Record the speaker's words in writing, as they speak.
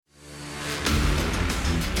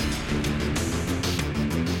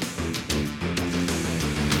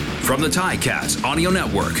From the Ticats Audio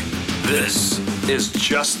Network, this is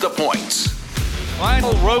Just the Points.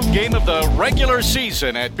 Final road game of the regular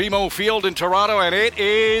season at BMO Field in Toronto, and it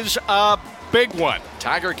is a big one.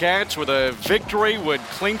 Tiger Cats with a victory would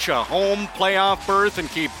clinch a home playoff berth and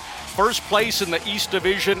keep first place in the East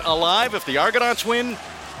Division alive. If the Argonauts win,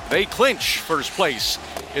 they clinch first place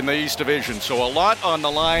in the East Division. So a lot on the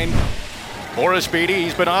line. Boris Bede,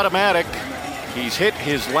 he's been automatic. He's hit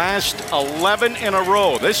his last 11 in a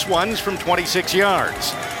row. This one's from 26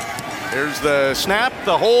 yards. There's the snap,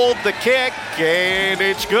 the hold, the kick, and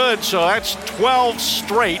it's good. So that's 12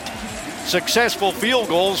 straight successful field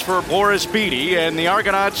goals for Boris Bede, and the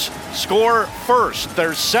Argonauts score first.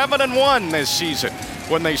 They're 7-1 this season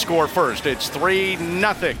when they score first. It's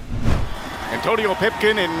 3-0. Antonio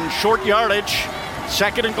Pipkin in short yardage.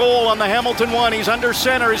 Second and goal on the Hamilton one. He's under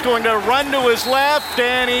center. He's going to run to his left,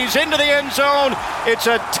 and he's into the end zone. It's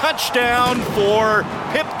a touchdown for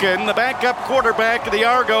Pipkin, the backup quarterback of the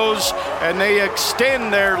Argos, and they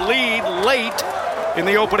extend their lead late in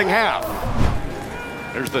the opening half.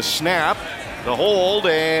 There's the snap, the hold,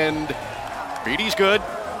 and Bede's good.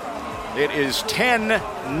 It is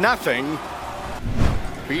 10-0.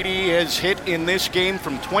 Bede has hit in this game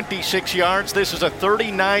from 26 yards. This is a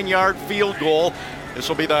 39-yard field goal. This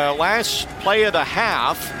will be the last play of the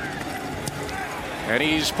half. And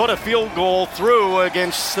he's put a field goal through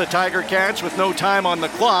against the Tiger Cats with no time on the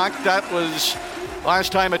clock. That was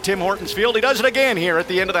last time at Tim Hortons Field. He does it again here at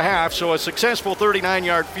the end of the half. So a successful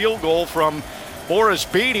 39-yard field goal from Boris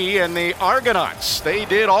Bede and the Argonauts. They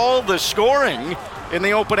did all the scoring in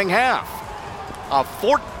the opening half. A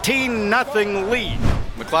 14-0 lead.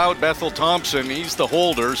 McLeod Bethel Thompson, he's the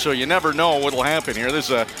holder, so you never know what will happen here. This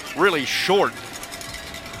is a really short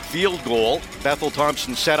field goal. Bethel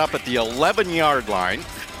Thompson set up at the 11-yard line.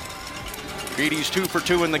 Bede's 2 for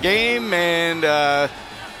 2 in the game, and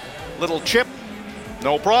little chip,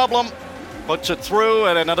 no problem. Puts it through,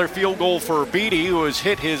 and another field goal for Bede, who has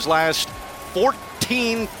hit his last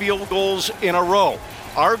 14 field goals in a row.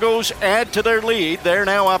 Argos add to their lead. They're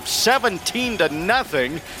now up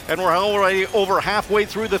 17-0, and we're already over halfway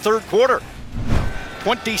through the third quarter.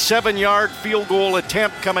 27-yard field goal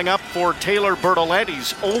attempt coming up for Taylor Bertolette.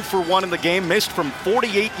 He's 0 for 1 in the game, missed from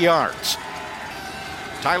 48 yards.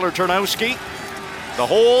 Tyler Ternowski, the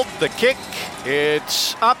hold, the kick,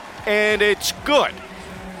 it's up, and it's good.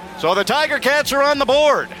 So the Tiger Cats are on the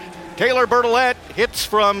board. Taylor Bertolette hits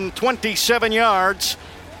from 27 yards.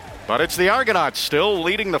 But it's the Argonauts still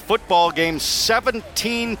leading the football game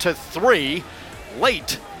 17-3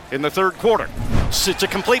 late in the third quarter. It's a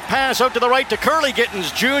complete pass out to the right to Curly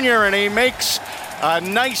Gittens Jr., and he makes a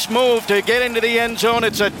nice move to get into the end zone.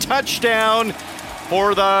 It's a touchdown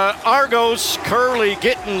for the Argos, Curly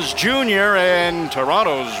Gittens Jr., and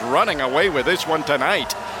Toronto's running away with this one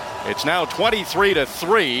tonight. It's now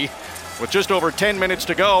 23-3 with just over 10 minutes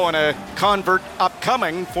to go and a convert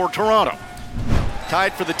upcoming for Toronto.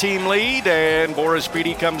 Tied for the team lead, and Boris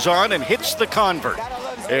Bede comes on and hits the convert.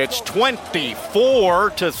 It's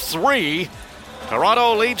 24-3.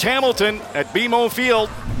 Toronto leads Hamilton at BMO Field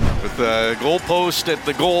with the goalpost at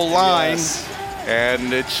the goal line. Yes.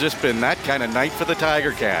 And it's just been that kind of night for the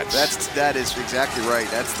Tiger Cats. That is exactly right.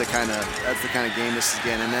 That's the kind of game this is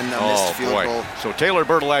again. And then a missed field goal. So Taylor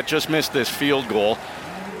Bertolette just missed this field goal.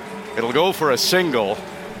 It'll go for a single.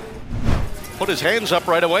 Put his hands up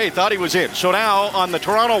right away, thought he was in. So now on the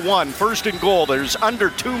Toronto 1, first and goal, there's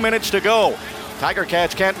under 2 minutes to go. Tiger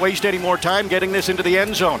Cats can't waste any more time getting this into the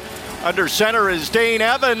end zone. Under center is Dane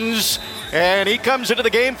Evans, and he comes into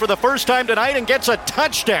the game for the first time tonight and gets a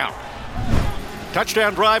touchdown.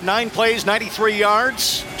 Touchdown drive, 9 plays, 93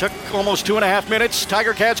 yards. Took almost 2.5 minutes.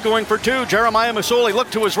 Tiger Cats going for 2. Jeremiah Masoli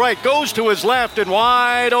looked to his right, goes to his left, and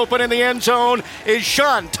wide open in the end zone is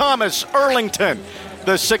Sean Thomas Erlington.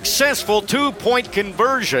 The successful 2-point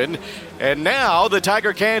conversion, and now the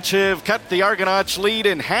Tiger Cats have cut the Argonauts' lead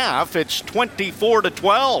in half. It's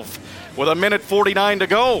 24-12 with 1:49 to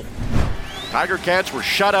go. Tiger Cats were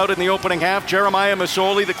shut out in the opening half. Jeremiah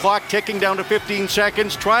Masoli, the clock ticking down to 15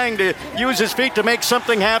 seconds, trying to use his feet to make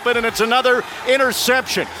something happen, and it's another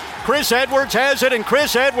interception. Chris Edwards has it, and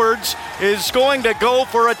Chris Edwards is going to go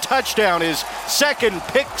for a touchdown, his second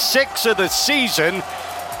pick six of the season.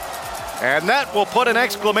 And that will put an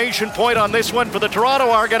exclamation point on this one for the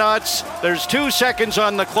Toronto Argonauts. There's 2 seconds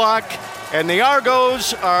on the clock, and the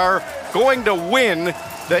Argos are going to win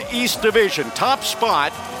the East Division top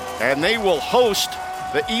spot, and they will host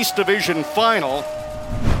the East Division final.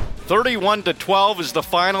 31-12 is the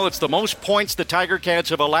final. It's the most points the Tiger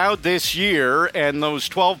Cats have allowed this year, and those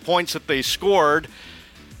 12 points that they scored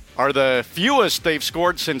are the fewest they've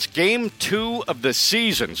scored since Game 2 of the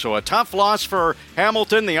season. So a tough loss for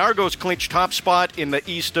Hamilton. The Argos clinch top spot in the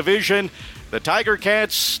East Division. The Tiger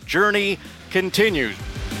Cats' journey continues.